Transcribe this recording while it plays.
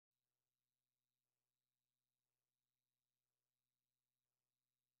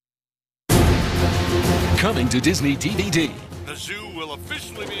Coming to Disney DVD. The zoo will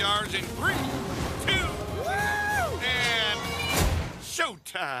officially be ours in 3, 2, and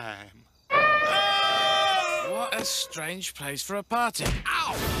showtime. What a strange place for a party.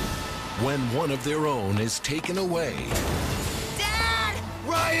 Ow! When one of their own is taken away. Dad!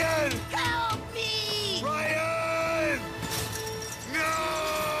 Ryan! Help me! Ryan!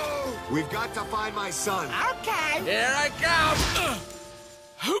 No! We've got to find my son. Okay. Here I come!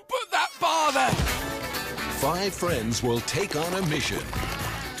 Who put that bar there? 5 friends will take on a mission.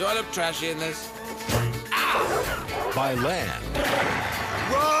 Do I look trashy in this? By land.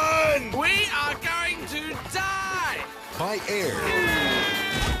 Run! We are going to die! By air.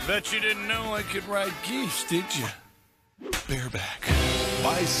 Bet you didn't know I could ride geese, did you? Bareback.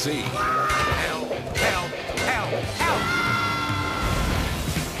 By sea. Help, help, help, help!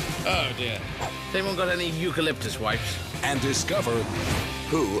 Oh, dear. Has anyone got any eucalyptus wipes? And discover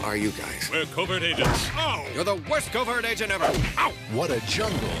Who are you guys? We're covert agents. Oh! You're the worst covert agent ever. Ow! what a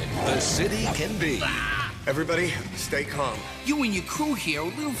jungle the city can be. Everybody, stay calm. You and your crew here are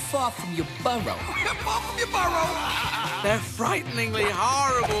a little far from your burrow. Far from your burrow? They're frighteningly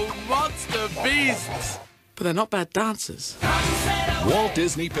horrible monster beasts. But they're not bad dancers. Walt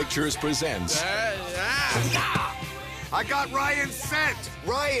Disney Pictures presents I got Ryan's scent.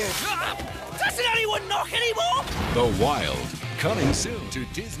 Ryan! Doesn't anyone knock anymore? The Wild. Coming soon to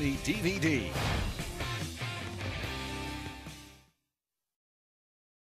Disney DVD.